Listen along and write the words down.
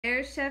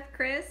There's Chef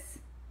Chris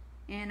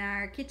in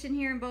our kitchen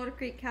here in Boulder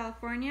Creek,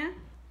 California.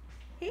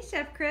 Hey,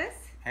 Chef Chris.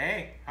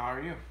 Hey, how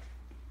are you?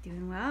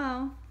 Doing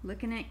well.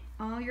 Looking at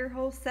all your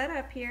whole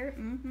setup here.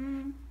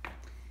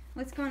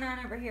 What's going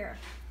on over here?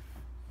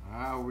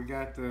 We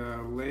got the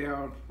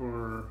layout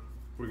for,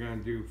 we're going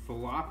to do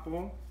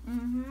falafel,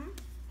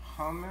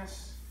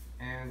 hummus,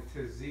 and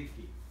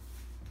tzatziki.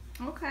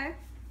 Okay.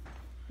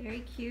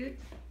 Very cute.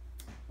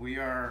 We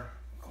are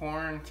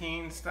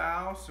quarantine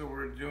style, so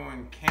we're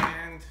doing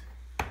canned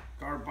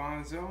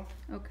garbanzo.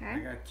 Okay. I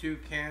got 2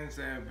 cans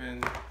that have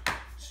been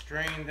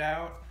strained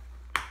out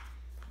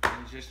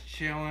and just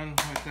chilling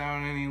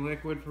without any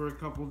liquid for a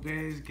couple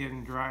days,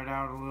 getting dried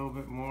out a little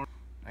bit more.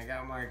 I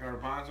got my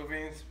garbanzo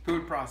beans,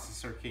 food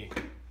processor key.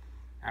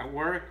 At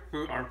work,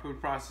 our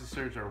food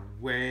processors are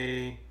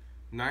way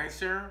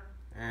nicer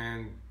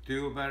and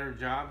do a better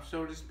job,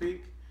 so to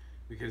speak,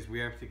 because we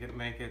have to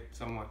make it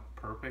somewhat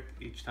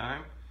perfect each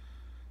time.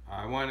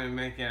 I wanted to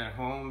make it at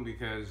home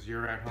because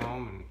you're at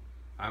home and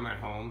I'm at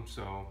home,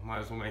 so might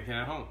as well make it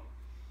at home.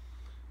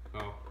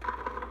 So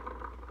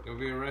there'll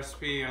be a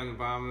recipe on the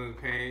bottom of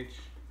the page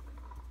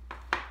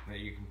that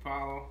you can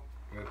follow.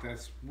 But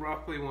that's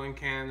roughly 1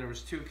 can. There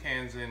was 2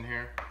 cans in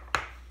here.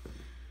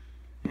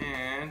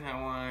 And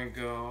I want to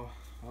go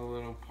a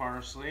little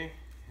parsley.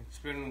 It's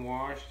been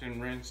washed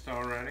and rinsed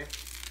already.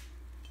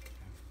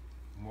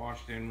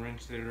 Washed and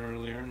rinsed it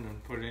earlier and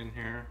then put it in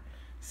here.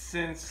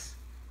 Since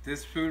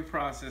this food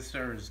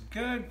processor is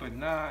good, but it's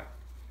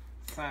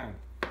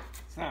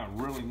not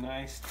really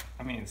nice.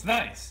 I mean, it's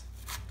nice.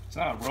 It's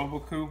not a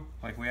Robocoup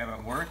like we have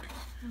at work.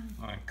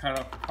 I'm going to cut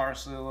up the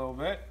parsley a little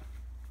bit.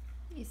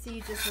 You see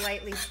you just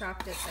lightly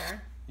chopped it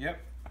there. Yep.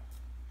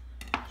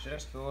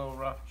 Just a little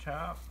rough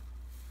chop.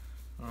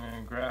 I'm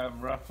going to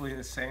grab roughly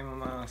the same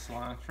amount of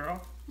cilantro.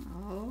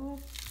 Oh,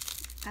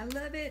 I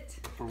love it.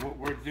 For what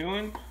we're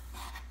doing,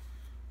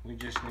 we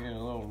just need a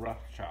little rough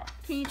chop.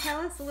 Can you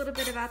tell us a little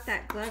bit about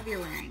that glove you're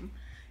wearing?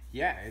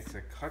 Yeah, it's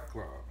a cut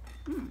glove.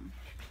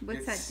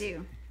 What's that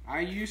do?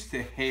 I used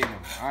to hate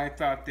them. I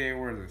thought they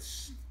were the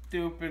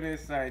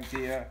stupidest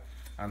idea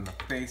on the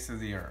face of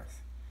the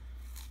earth.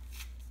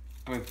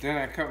 But then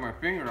I cut my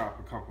finger off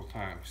a couple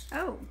times.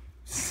 Oh.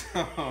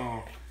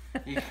 So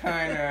you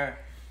kind of,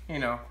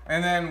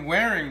 and then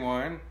wearing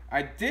one,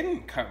 I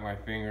didn't cut my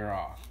finger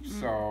off.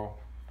 So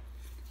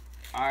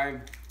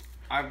I've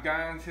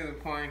gotten to the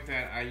point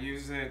that I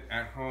use it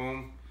at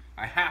home.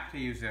 I have to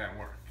use it at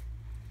work.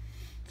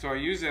 So I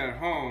use it at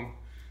home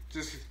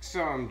just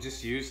so I'm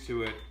just used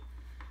to it.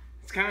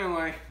 It's kind of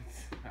like,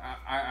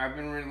 I've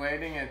been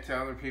relating it to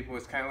other people.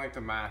 It's kind of like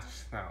the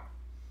masks now.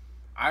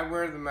 I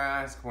wear the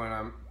mask when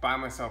I'm by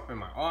myself in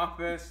my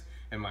office,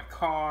 in my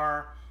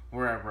car,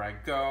 wherever I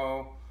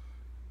go.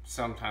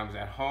 Sometimes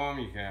at home,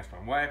 you can ask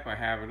my wife, I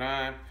have it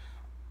on.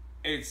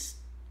 It's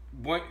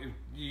what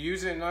you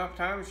use it enough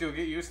times, you'll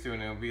get used to it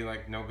and it'll be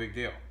like no big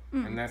deal.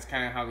 And that's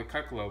kind of how the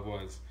cut glove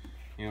was.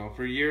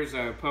 For years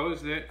I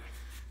opposed it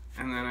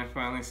and then I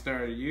finally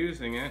started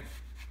using it.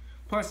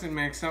 Plus it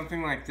makes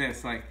something like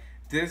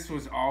this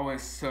was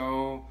always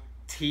so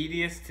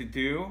tedious to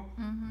do.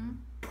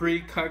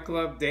 Pre-cut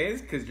glove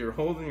days, because you're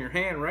holding your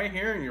hand right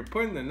here and you're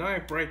putting the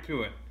knife right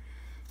to it.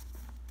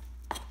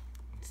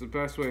 It's the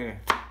best way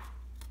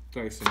to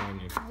dice an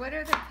onion. What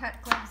are the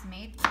cut gloves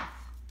made with?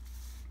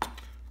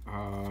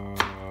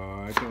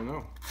 I don't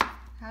know.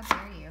 How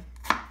dare you?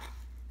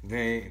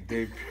 They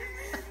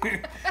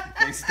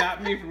they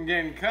stopped me from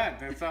getting cut.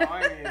 That's all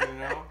I need to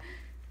know.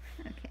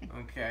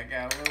 Okay, I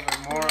got a little bit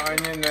more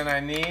onion than I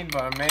need,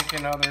 but I'm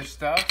making other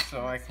stuff,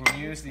 so I can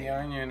use the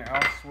onion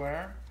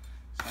elsewhere.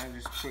 So I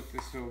just put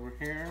this over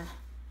here.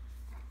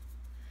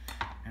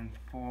 And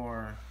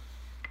for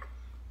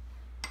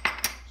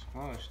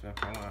smaller stuff,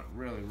 I want it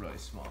really, really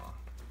small.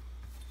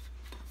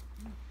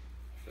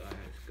 So I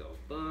just go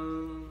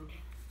boom,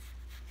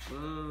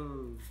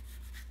 boom,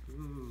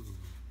 boom.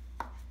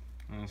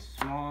 And as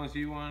small as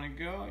you want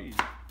to go,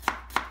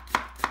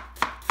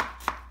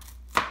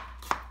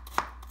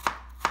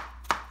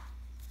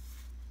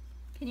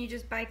 Can you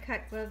just buy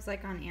cut gloves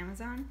like on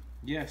Amazon?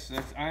 Yes,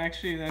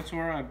 that's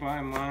where I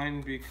buy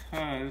mine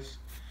because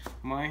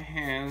my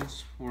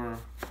hands were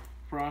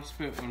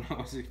frostbit when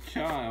I was a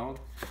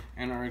child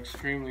and are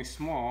extremely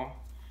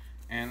small,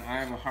 and I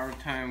have a hard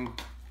time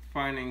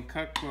finding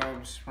cut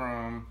gloves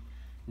from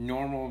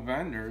normal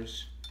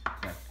vendors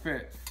that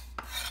fit.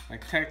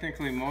 Like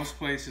technically most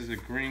places a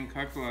green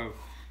cut glove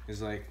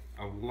is like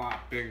a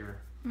lot bigger.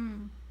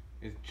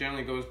 It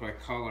generally goes by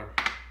color.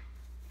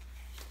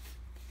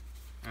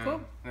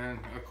 Cool. And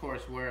of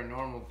course wear a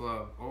normal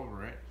glove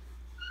over it.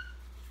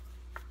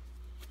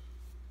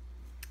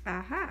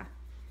 Aha.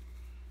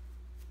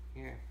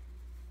 Yeah.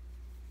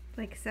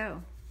 Like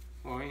so.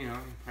 Well, you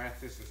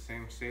practice the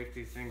same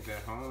safety things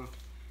at home.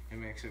 It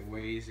makes it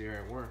way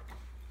easier at work.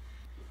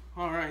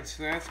 Alright,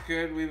 so that's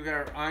good. We've got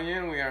our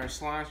onion, we got our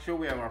cilantro,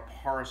 we have our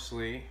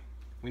parsley.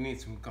 We need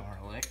some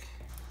garlic.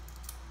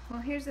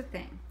 Well, here's the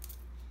thing.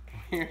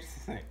 Here's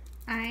the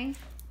thing.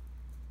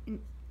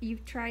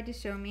 You've tried to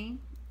show me.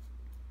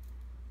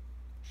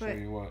 Show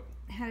you what?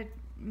 How to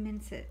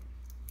mince it?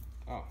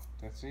 Oh,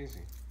 that's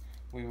easy.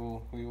 We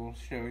will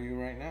show you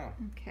right now.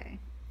 Okay.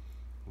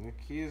 And the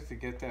key is to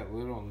get that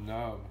little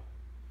nub.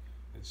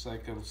 It's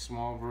like a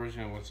small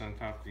version of what's on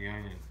top of the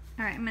onion.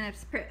 All right, I'm gonna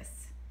have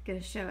Chris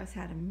gonna show us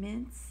how to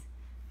mince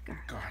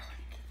garlic.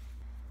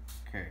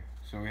 Okay,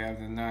 so we have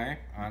the knife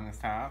on the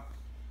top.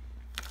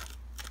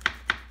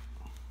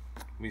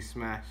 We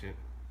smash it.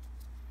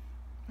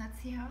 Let's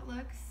see how it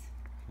looks.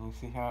 Can you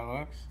see how it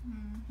looks?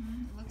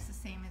 Mm-hmm. It looks the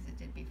same as it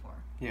did before.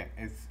 Yeah,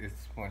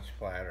 it's much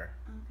flatter.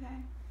 Okay.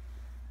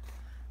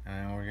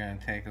 And then we're gonna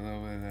take a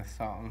little bit of the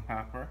salt and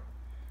pepper.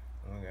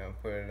 We're gonna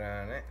put it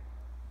on it.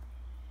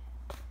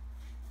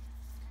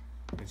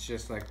 It's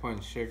just like putting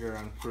sugar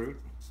on fruit.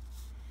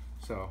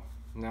 So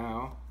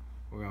now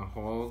we're gonna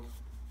hold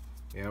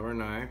the other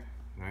knife,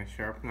 nice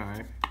sharp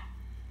knife.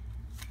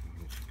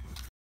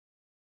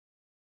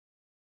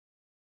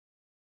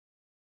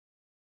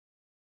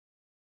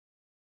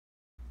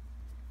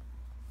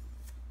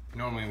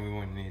 Normally we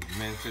wouldn't need to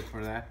mince it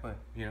for that, but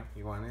you know,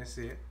 you wanted to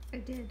see it. I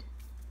did.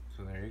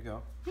 So there you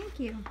go. Thank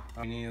you.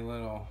 We need a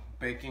little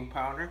baking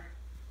powder,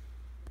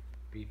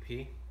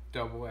 BP,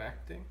 double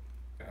acting.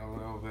 A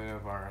little bit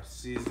of our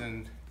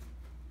seasoned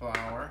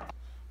flour.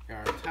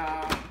 Got our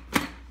top.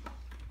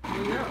 Here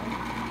we go.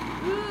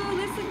 Ooh,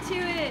 listen to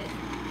it.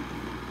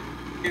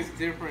 Biggest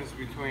difference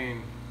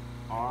between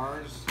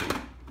ours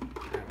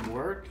at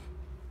work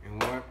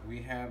and what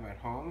we have at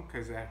home,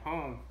 because at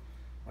home,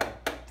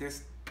 like,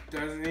 this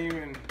doesn't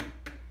even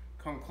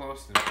come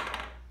close to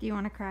that. Do you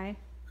want to cry?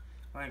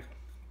 Like,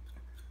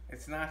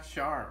 it's not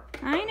sharp.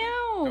 I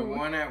know. The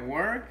one at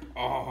work,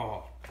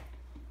 oh,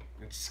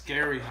 it's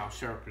scary how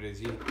sharp it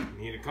is. You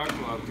need a cut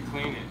glove to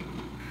clean it.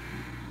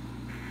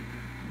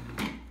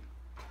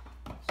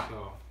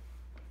 So,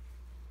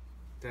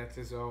 that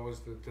is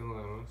always the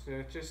dilemma. So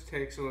it just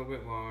takes a little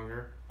bit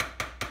longer.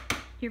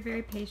 You're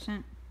very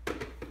patient.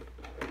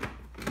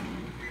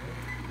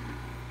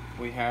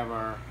 We have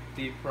our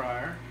deep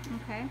fryer.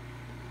 Okay.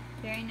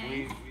 Very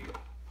nice.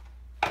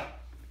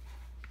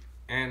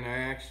 And I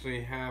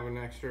actually have an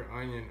extra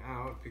onion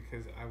out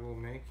because I will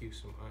make you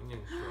some onion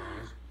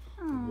straws.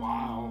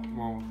 Wow.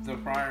 Well, the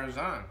fryer's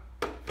on.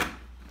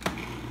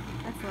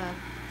 That's love.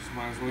 So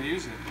might as well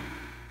use it.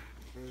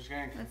 We're just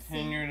going to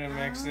continue to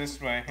mix this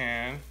by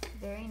hand.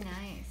 Very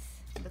nice.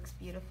 Looks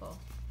beautiful.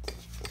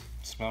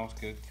 Smells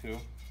good too.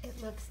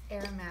 It looks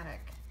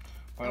aromatic.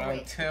 But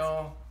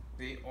until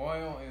the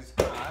oil is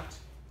hot,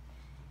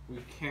 we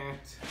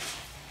can't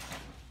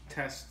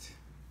test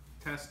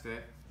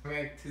it. We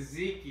make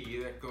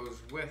tzatziki that goes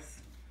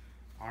with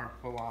our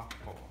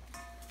falafel.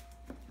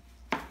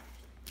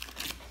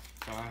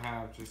 So I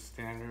have just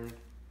standard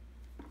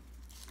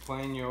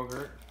plain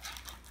yogurt.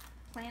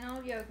 Plain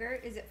old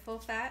yogurt. Is it full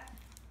fat?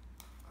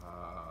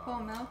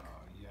 Whole milk?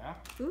 Yeah.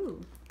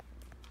 Ooh.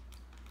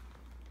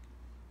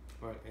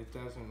 But it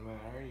doesn't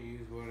matter. You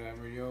use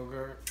whatever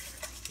yogurt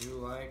you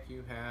like,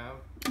 you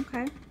have.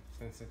 Okay.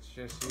 Since it's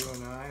just you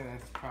and I,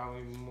 that's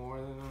probably more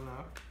than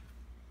enough.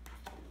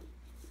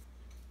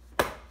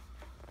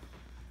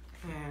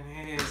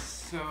 And it is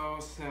so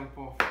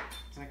simple.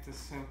 It's like the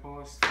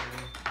simplest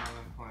thing on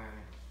the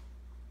planet.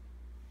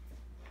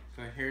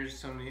 So here's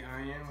some of the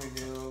onion we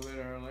did a little bit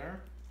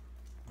earlier.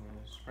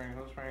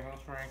 Sprinkle, sprinkle,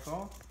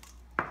 sprinkle.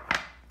 I'm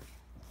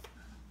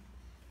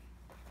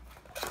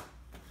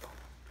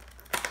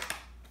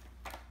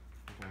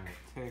gonna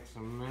take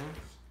some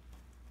mince.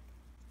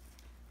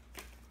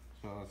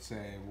 So let's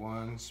say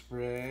 1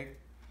 sprig.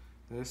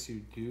 This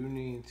you do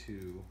need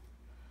to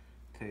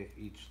take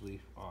each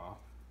leaf off.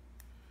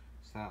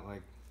 It's not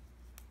like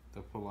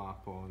the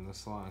falafel and the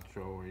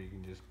cilantro where you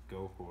can just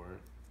go for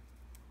it.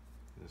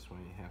 This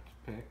one you have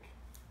to pick,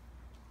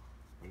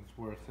 but it's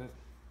worth it.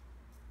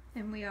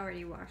 And we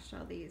already washed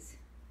all these.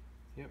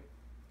 Yep.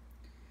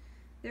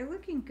 They're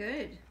looking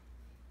good.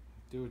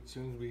 Do it as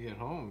soon as we get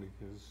home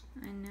because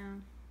I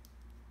know.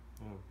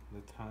 of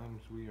the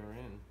times we are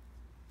in.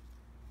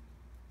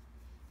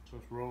 So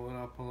let's roll it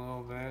up a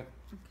little bit.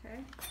 Okay.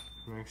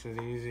 Makes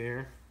it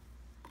easier.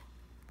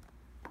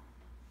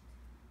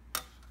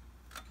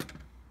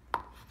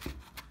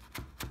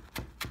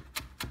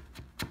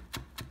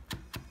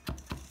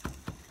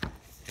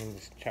 And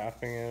just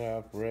chopping it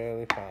up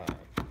really fine.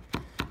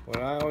 What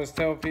I always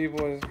tell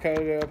people is cut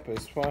it up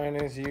as fine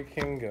as you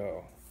can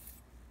go.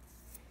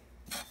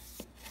 That's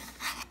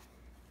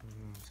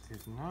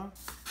good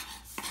enough.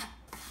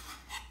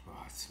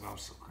 Oh, it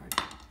smells so good.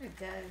 It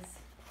does.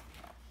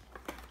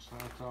 So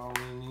that's all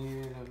we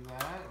needed of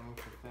that. Let me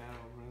put that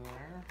over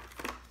there.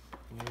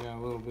 And you got a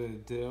little bit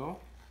of dill.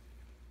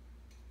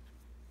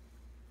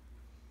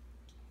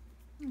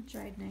 It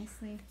dried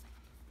nicely.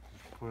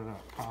 Put it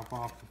up, pop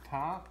off the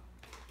top.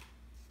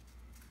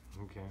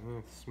 Okay,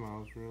 that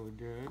smells really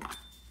good.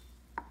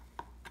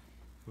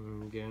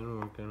 And again,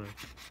 we're gonna...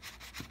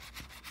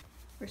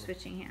 We're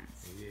switching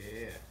hands.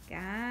 Yeah.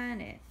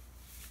 Got it.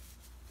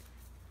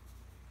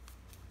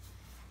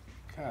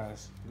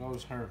 Cause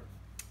those hurt.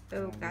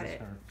 Oh, Those got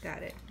it. hurt.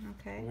 Got it.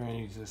 Okay. We're gonna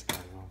use this guy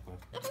real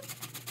quick.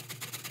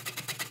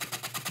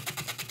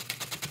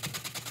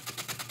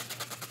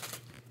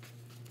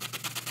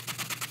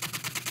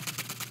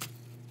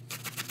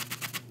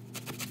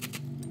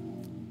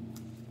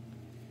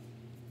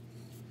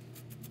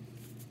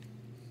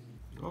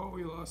 Oh,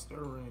 we lost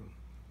our ring.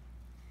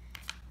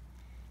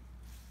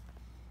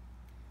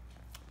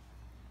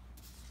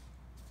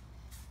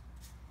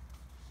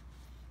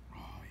 Oh,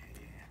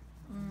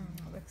 yeah.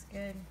 It looks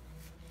good.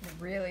 It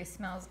really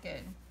smells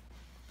good.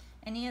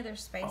 Any other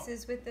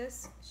spices with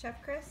this,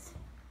 Chef Chris?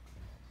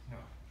 No.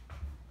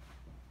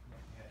 Not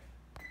yet.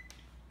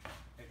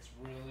 It's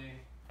really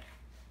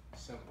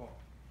simple.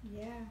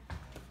 Yeah.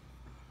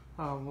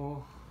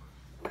 Well,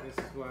 this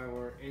is why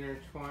we're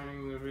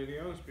intertwining the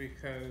videos,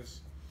 because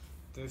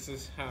this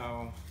is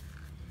how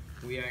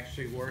we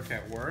actually work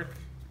at work.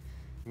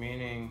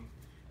 Meaning,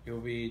 you'll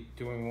be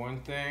doing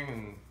one thing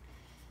and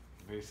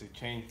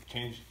basically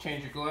change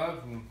your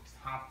gloves and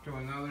hop to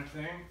another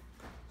thing.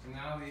 So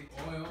now the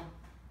oil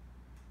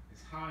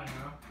is hot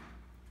enough.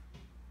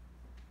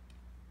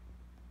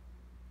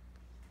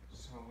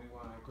 So we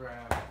want to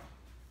grab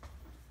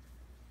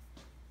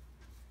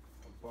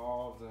a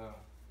ball of the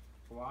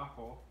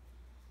falafel.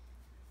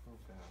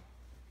 Okay.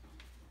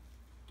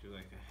 Do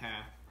like a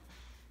half.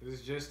 This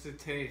is just a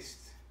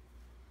taste.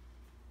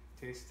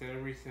 Taste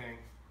everything.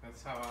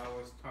 That's how I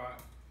was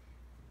taught.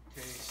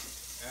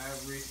 Taste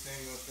every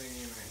single thing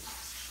you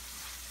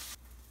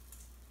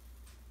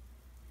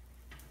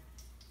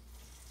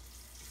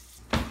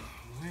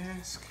make.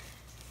 Whisk.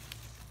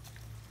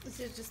 This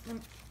is just the,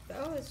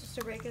 oh, it's just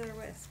a regular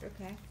whisk,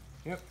 okay.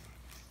 Yep.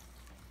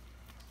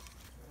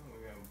 Oh,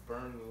 we're gonna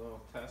burn the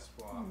little test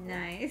block.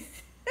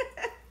 Nice.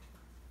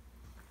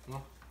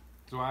 Well,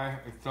 that's why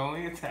it's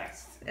only a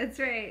test. That's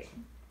right.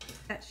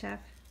 That chef.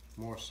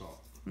 More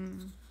salt.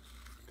 Mm.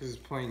 Because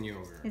it's plain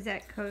yogurt. Is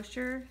that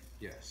kosher?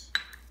 Yes.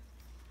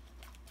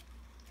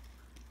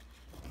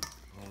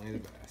 Only the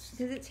best.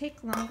 Does it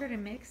take longer to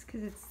mix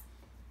because it's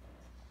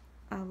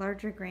a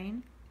larger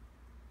grain?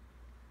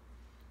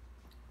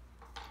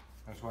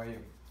 That's why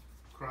you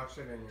crush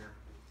it in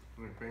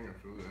your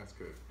fingers. Ooh, that's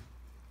good.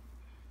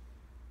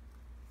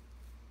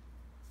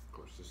 Of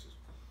course, this is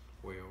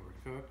way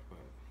overcooked, but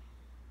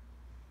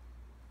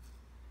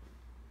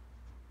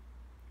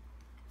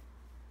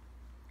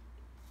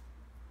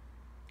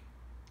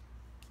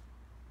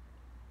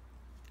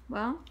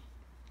Well,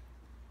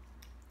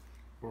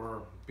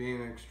 for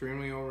being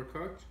extremely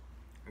overcooked,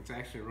 it's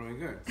actually really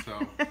good.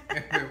 So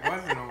if it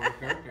wasn't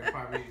overcooked, it'd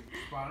probably be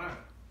spot on.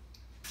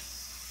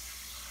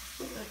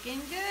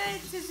 looking good,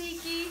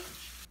 Tzatziki.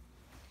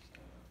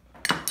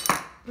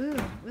 Ooh,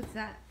 what's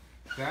that?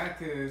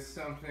 That is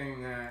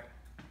something that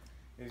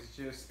is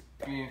just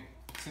being,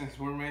 since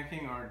we're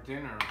making our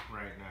dinner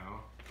right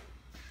now,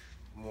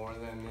 more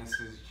than this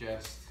is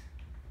just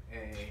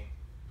a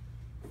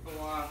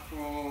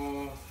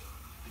falafel,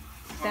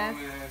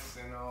 hummus,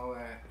 and all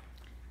that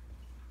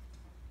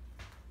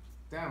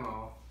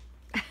demo.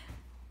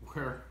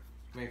 We're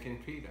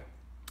making pita.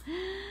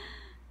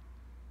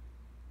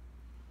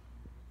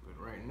 But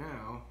right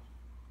now,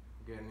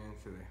 we're getting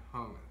into the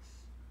hummus.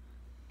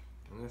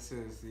 And this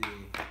is the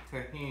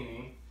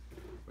tahini,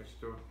 which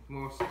the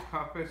most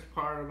toughest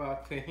part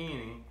about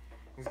tahini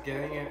is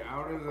getting it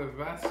out of the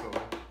vessel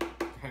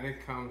that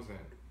it comes in.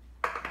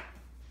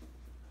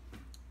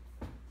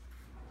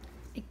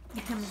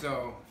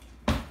 So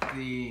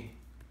the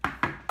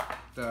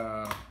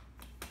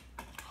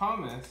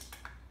hummus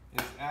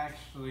is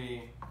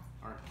actually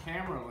our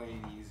camera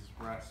lady's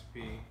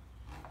recipe,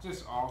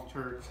 just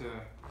altered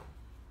to,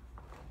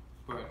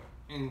 but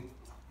in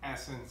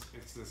essence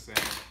it's the same.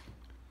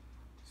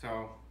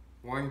 So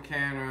 1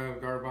 can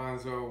of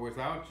garbanzo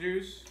without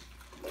juice,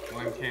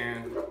 1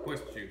 can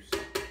with juice.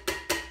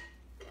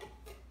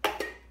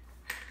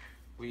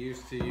 We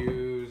used to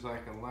use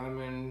like a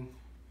lemon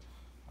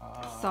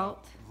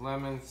Salt.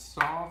 Lemon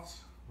salt.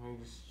 We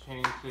just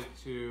changed it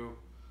to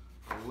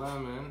a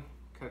lemon,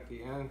 cut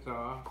the ends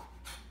off,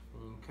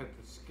 and cut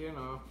the skin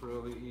off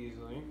really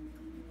easily.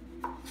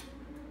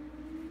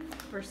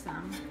 For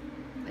some,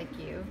 like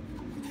you.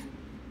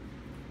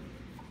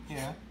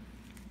 Yeah.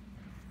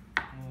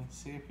 And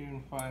see if you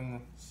can find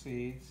the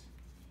seeds.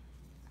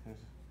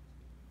 'Cause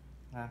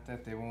not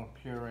that they won't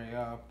puree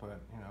up, but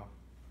you know,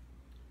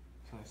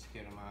 it's nice to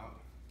get them out.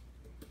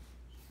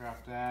 Just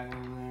drop that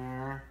in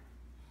there.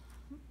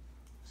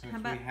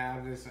 Since we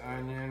have this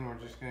onion, we're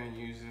just going to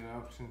use it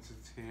up since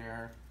it's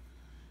here.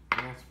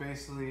 And that's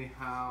basically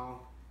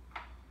how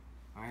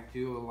I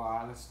do a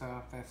lot of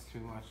stuff. That's too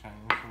much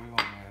onion, so we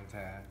won't add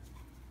that.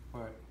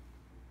 But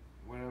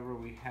whatever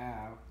we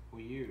have,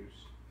 we use.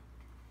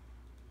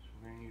 So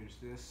we're going to use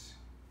this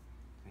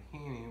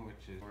tahini,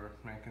 which is for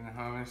making the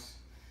hummus.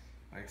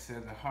 Like I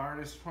said, the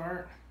hardest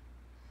part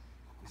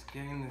is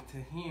getting the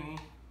tahini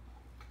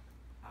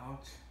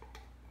out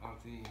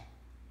of the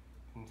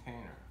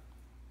container.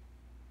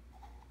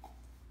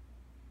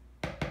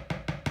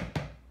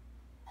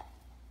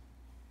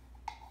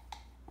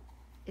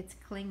 It's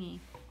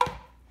clingy.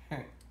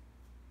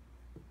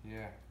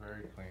 Yeah,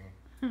 very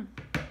clean.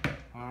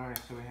 Alright,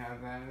 so we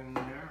have that in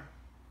there.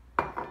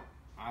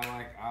 I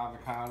like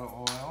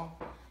avocado oil.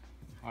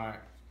 Alright,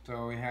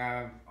 so we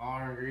have all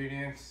our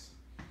ingredients.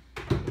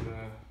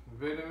 The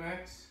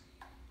Vitamix.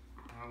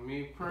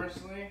 Me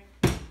personally,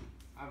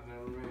 I've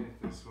never made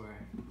it this way,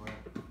 but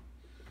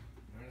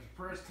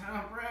First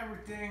time for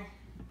everything.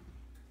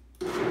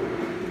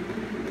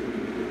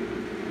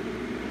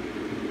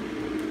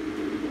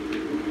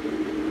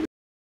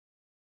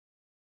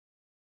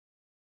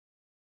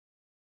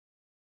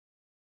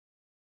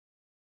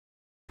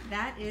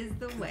 That is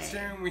the way.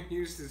 Considering we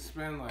used to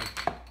spend like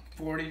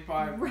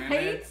 45 Right?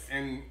 minutes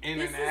in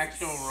an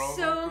actual robot.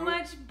 So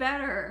much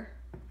better.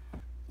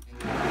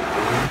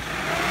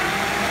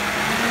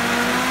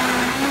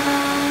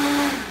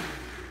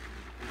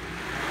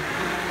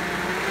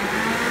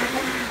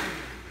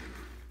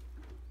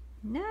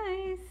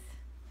 Nice.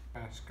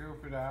 Kind of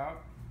scoop it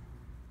out.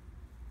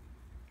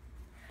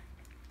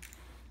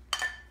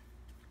 Just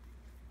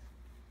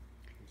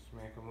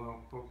make a little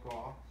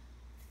football.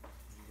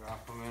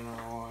 Drop them in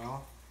our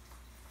oil.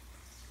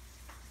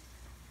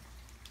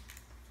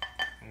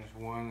 There's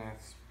one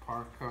that's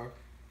part cooked.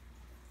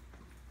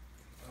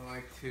 I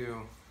like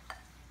to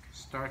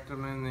start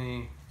them in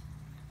the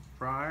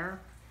fryer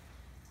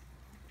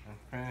and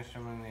finish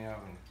them in the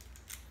oven.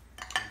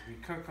 If you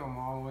cook them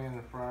all the way in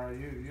the fryer,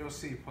 you'll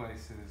see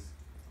places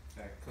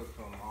that cook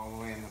them all the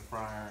way in the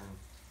fryer and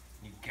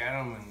you get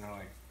them and they're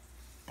like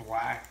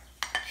black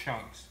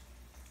chunks.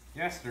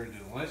 Yes, they're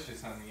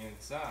delicious on the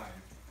inside,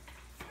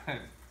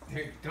 but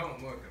they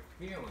don't look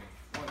appealing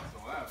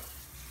whatsoever.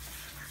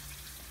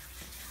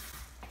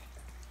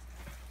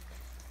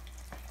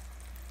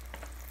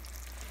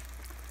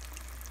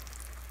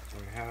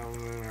 We have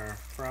them in our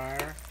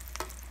fryer.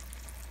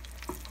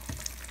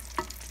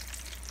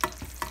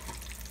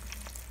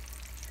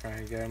 Try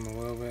and get them a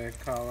little bit of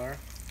color.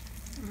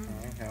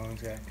 Alright, that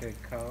one's got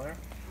good color.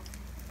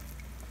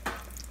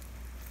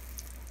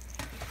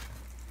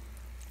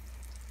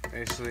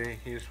 Basically,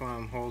 you just want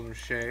them holder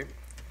shape.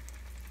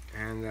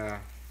 And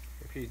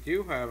if you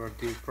do have a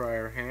deep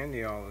fryer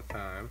handy all the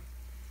time,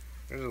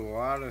 there's a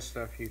lot of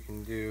stuff you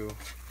can do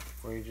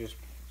where you just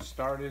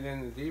start it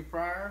in the deep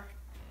fryer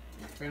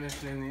and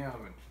finish it in the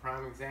oven.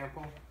 Prime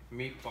example,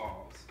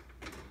 meatballs.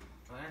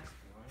 That's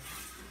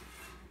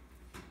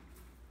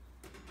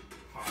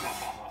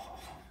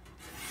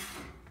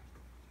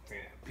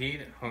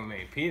pita,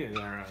 homemade pita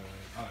there on the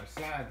other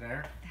side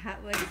there.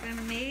 That looks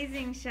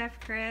amazing, Chef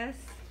Chris.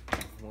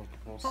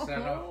 We'll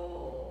set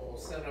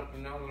up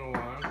another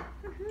one.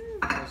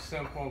 A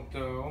simple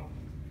dough.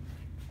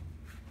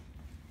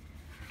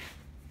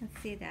 Let's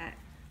see that.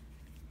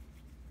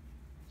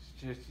 It's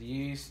just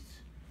yeast,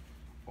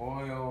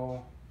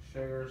 oil,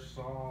 sugar,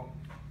 salt,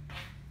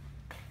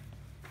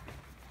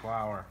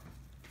 flour.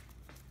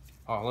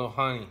 Oh, a little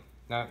honey.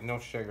 No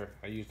sugar.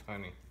 I used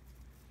honey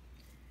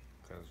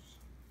because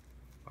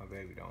my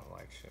baby don't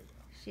like sugar.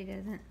 She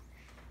doesn't.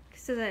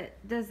 So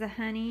does the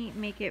honey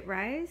make it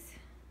rise?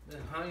 The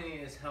honey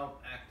is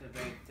help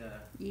activate the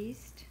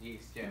Yeast?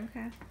 yeast, yeah.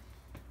 Okay.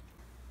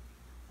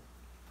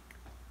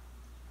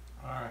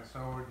 Alright, so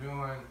we're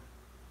doing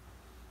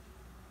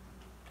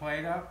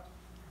plate up.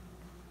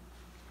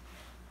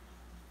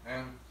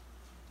 And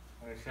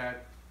like I said,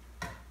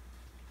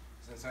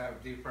 since I have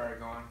a deep fryer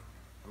going,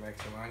 I'll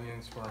make some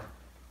onions for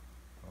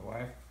my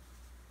wife.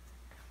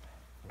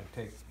 I'm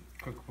gonna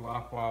cook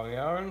falafel out of the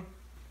oven.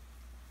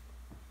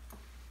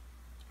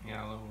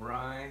 Got a little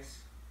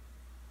rice.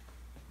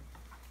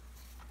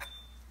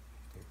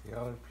 Take the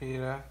other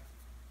pita.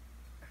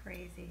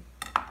 Crazy.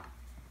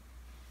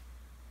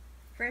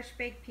 Fresh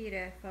baked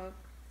pita,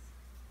 folks.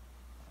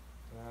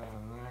 That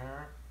on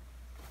there.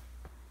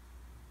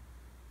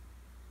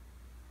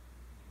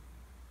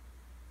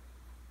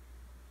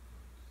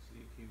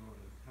 Tzatziki over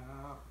the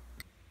top.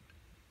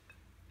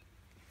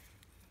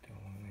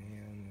 Don't want any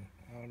on the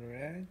outer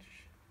edge.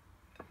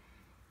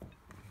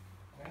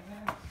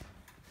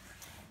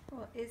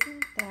 Well,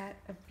 isn't that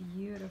a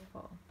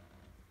beautiful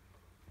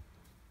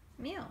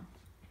meal?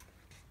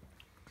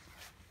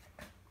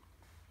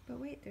 But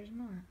wait, there's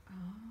more.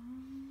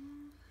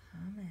 Oh,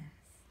 hummus.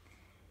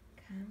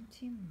 Come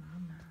to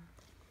mama.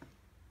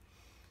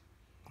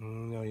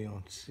 No, you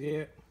don't see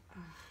it.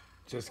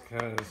 Just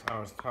because I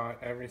was taught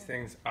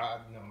everything's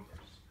odd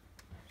numbers.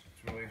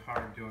 It's really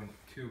hard doing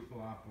 2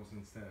 falafels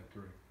instead of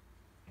 3.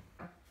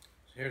 So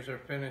here's our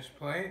finished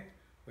plate.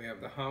 We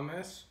have the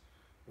hummus.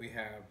 We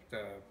have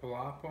the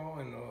falafel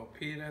and the little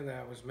pita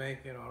that I was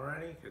making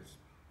already, because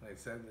like I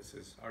said, this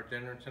is our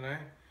dinner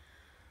tonight.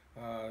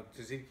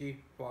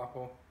 Tzatziki,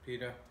 falafel,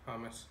 pita,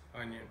 hummus,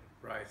 onion,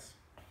 rice,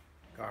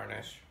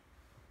 garnish.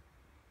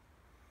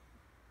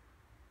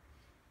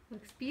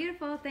 Looks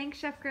beautiful. Thanks,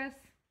 Chef Chris.